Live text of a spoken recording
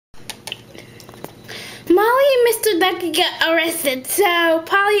Mr. Ducky got arrested, so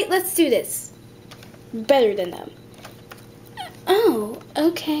Polly, let's do this. Better than them. Oh,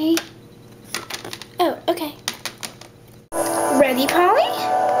 okay. Oh, okay. Ready, Polly?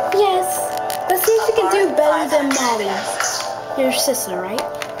 Yes. Let's see if we can do better than Molly. Your sister, right?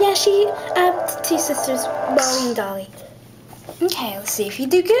 Yeah, I have two sisters, Molly and Dolly. Okay, let's see if you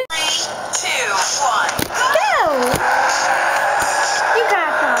do good. 3, 2, 1, go! Go! You got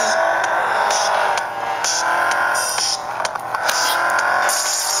it, Polly.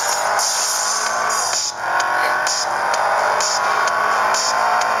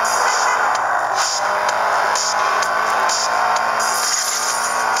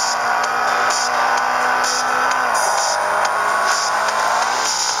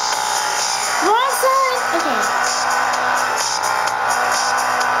 Wrong side? Okay.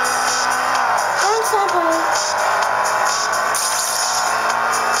 Wrong side, Polly.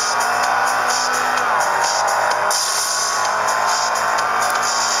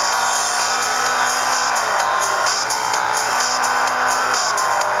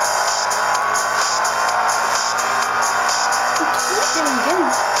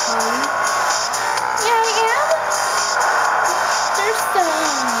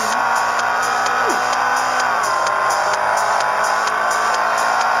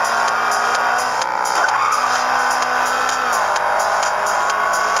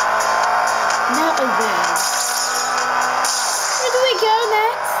 Where do we go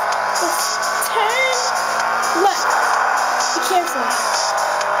next? Let's turn left. Be careful.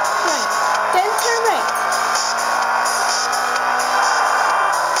 Right. Then turn right.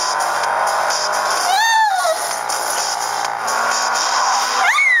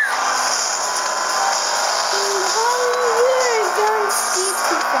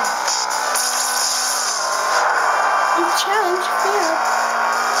 Challenge failed.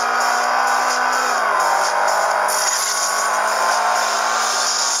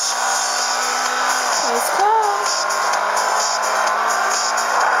 Nice call.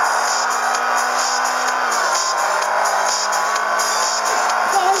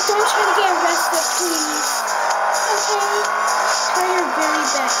 Guys, don't try to get arrested, please. Okay? Try your very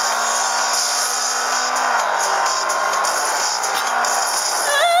best.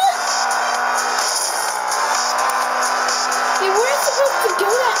 You weren't supposed to go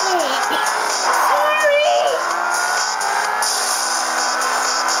that way. Sorry.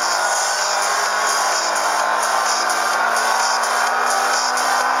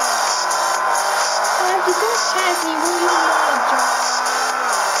 If you don't pass, you won't even know the job.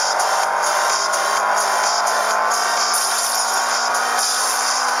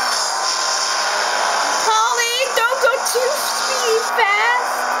 Polly, don't go too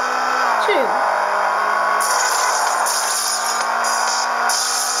fast. True.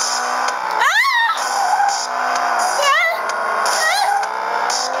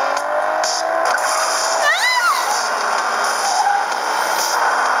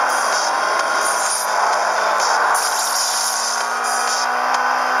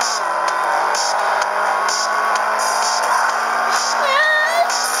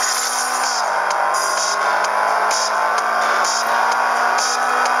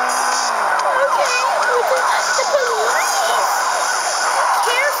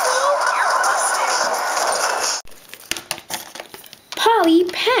 Polly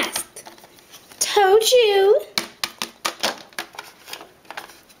passed. Told you.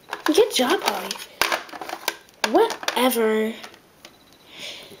 Good job, Polly. Whatever.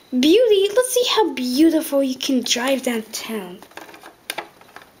 Beauty, let's see how beautiful you can drive downtown.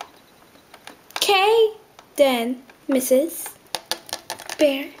 Okay, then, Mrs.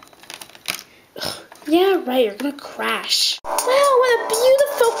 Bear. Ugh, yeah, right, you're gonna crash. Wow, what a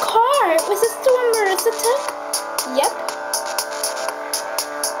beautiful car. Was this the one Marissa took? Yep.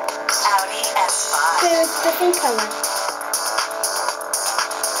 There's different color.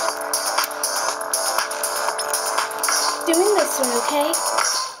 Doing this one, okay?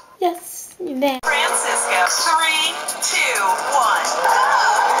 Yes, then. Francisco, 3, 2, 1.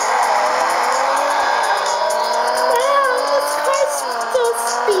 Wow, this car's so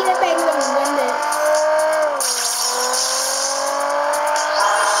speed. I bet I'm gonna win this.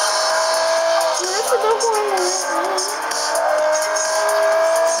 Marissa, don't go on this.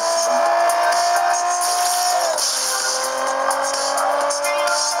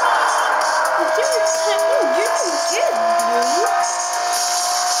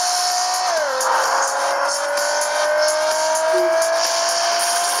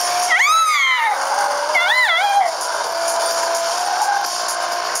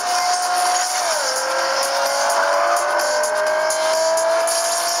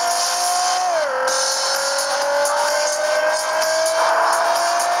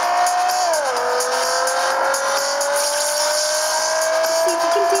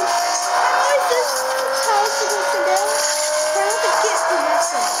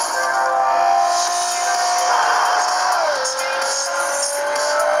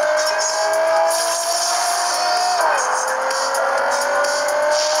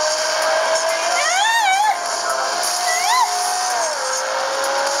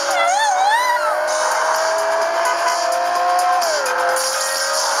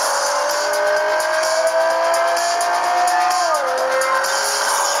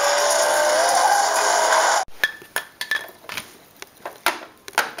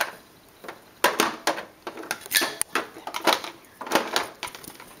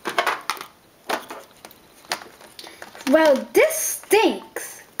 Well, this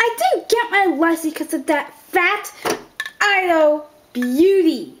stinks. I didn't get my license because of that fat idol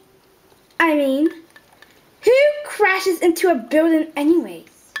beauty. I mean, who crashes into a building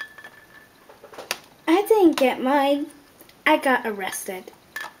anyways? I didn't get mine. I got arrested.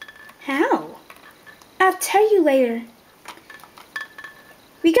 How? I'll tell you later.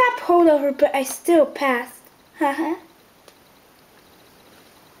 We got pulled over, but I still passed. Haha.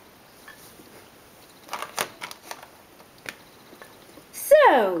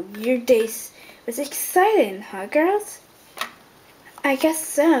 So, your day was exciting, huh, girls? I guess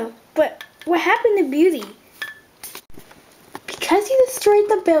so. But what happened to Beauty? Because you destroyed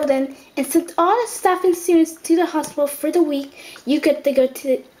the building and sent all the staff and students to the hospital for the week, you get to go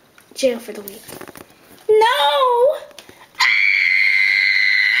to jail for the week. No!